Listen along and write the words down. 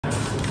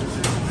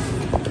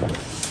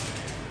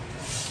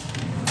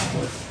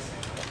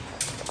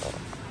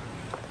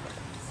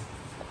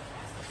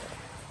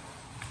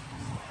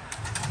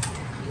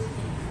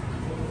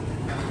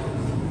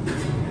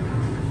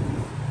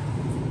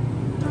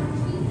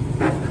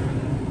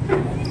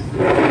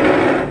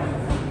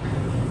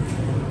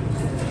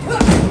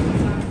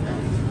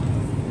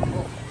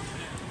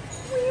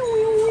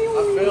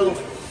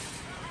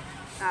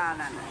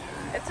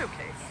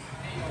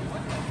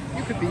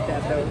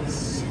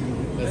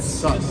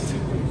sus.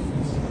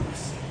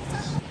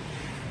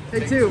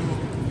 Take two.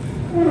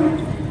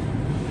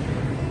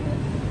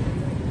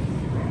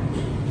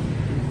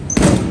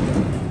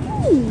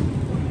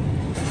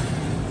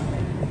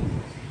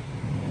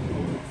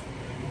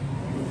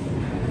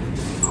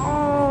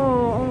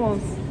 Oh,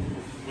 almost.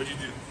 What'd you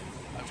do?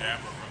 A jab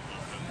or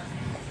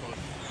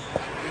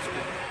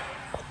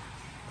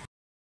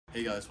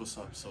Hey guys, what's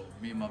up? So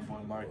me and my boy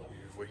Mark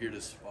here, we're here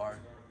to spar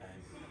at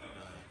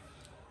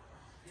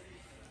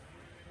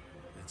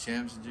the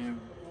Champs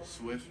Gym,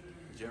 Swift,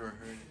 Jarret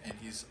Hurd, and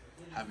he's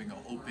having an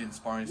open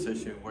sparring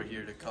session. We're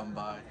here to come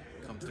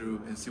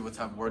through and see what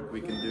type of work we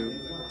can do.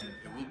 And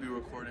it will be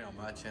recorded on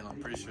my channel. I'm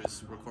pretty sure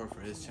it's recorded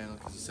for his channel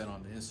because it's set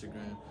on the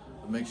Instagram.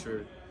 But make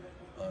sure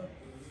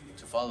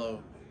to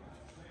follow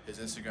his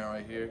Instagram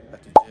right here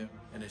at the gym,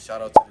 and then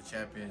shout out to the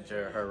champion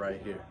Jarret Hurd right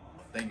here.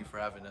 Thank you for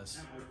having us.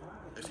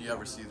 If you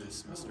ever see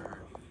this, Mr.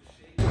 Hurd.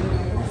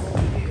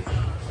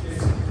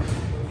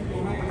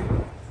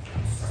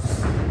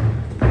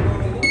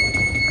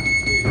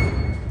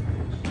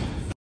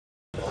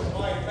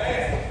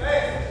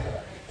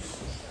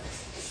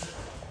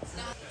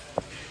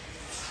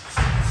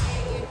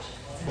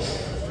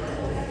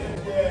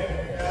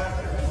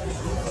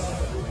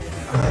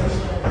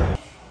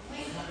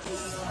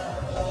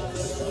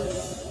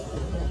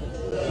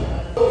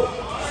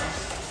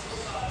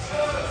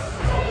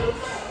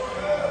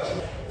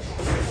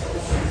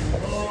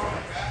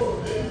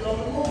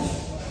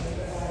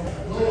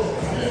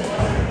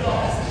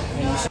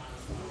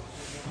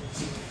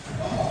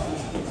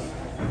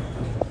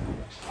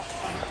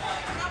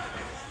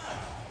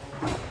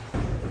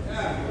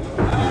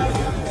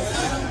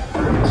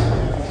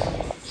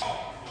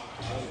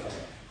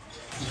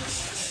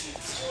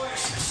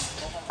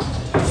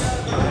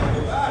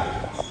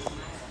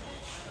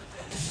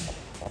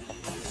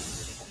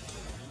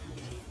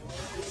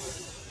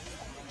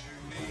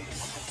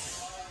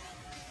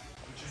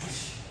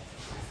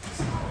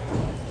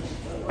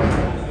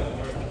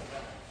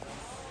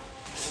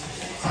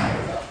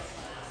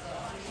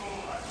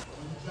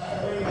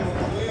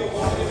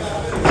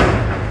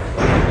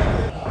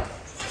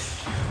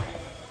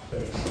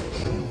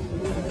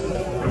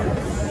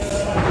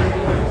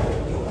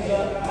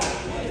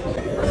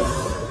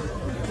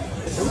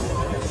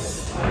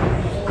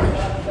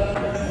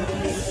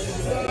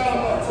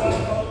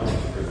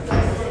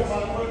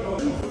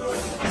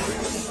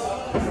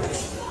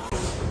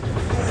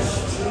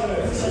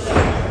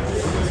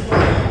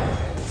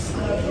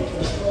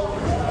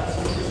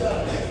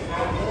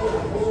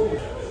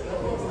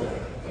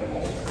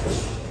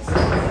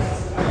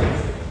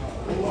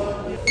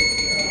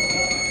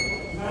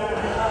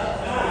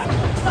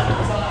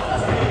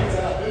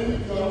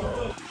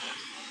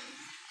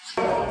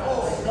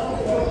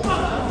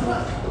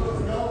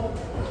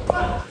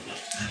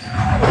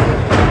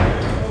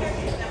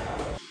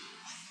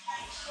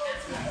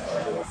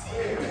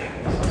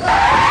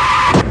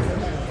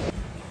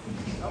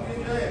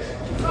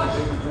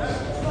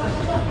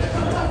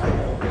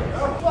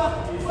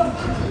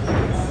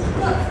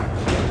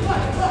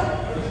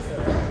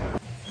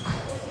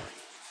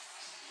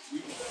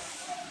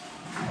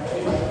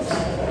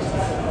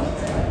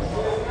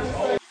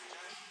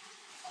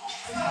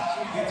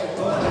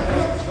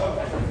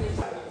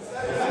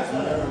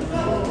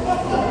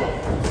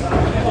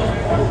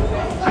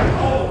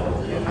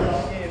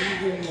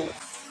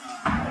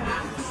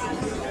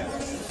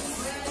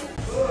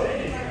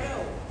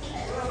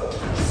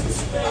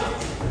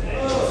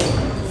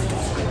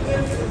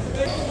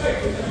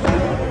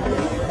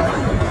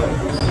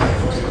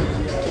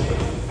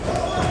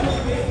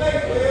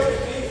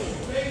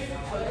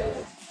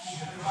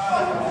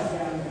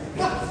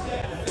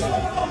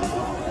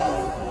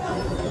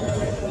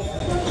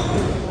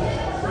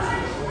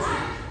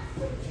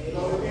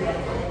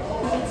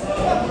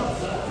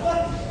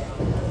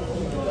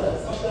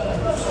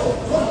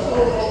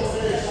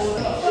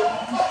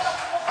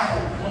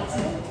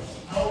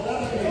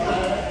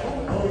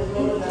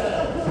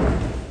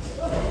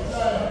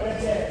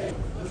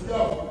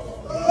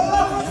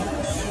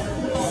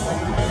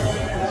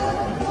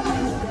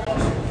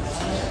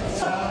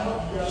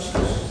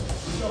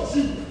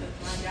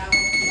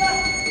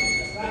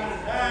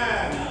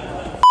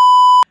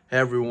 Hey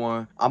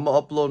everyone, I'm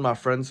gonna upload my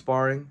friend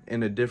sparring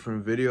in a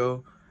different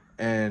video,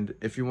 and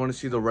if you want to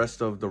see the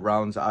rest of the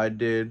rounds I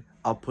did,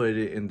 I'll put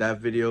it in that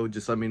video.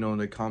 Just let me know in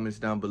the comments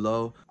down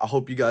below. I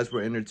hope you guys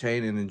were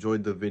entertained and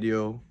enjoyed the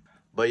video.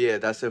 But yeah,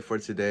 that's it for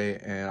today,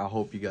 and I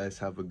hope you guys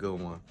have a good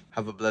one.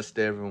 Have a blessed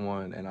day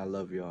everyone, and I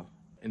love y'all.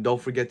 And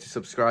don't forget to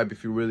subscribe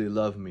if you really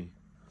love me.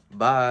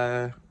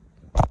 Bye.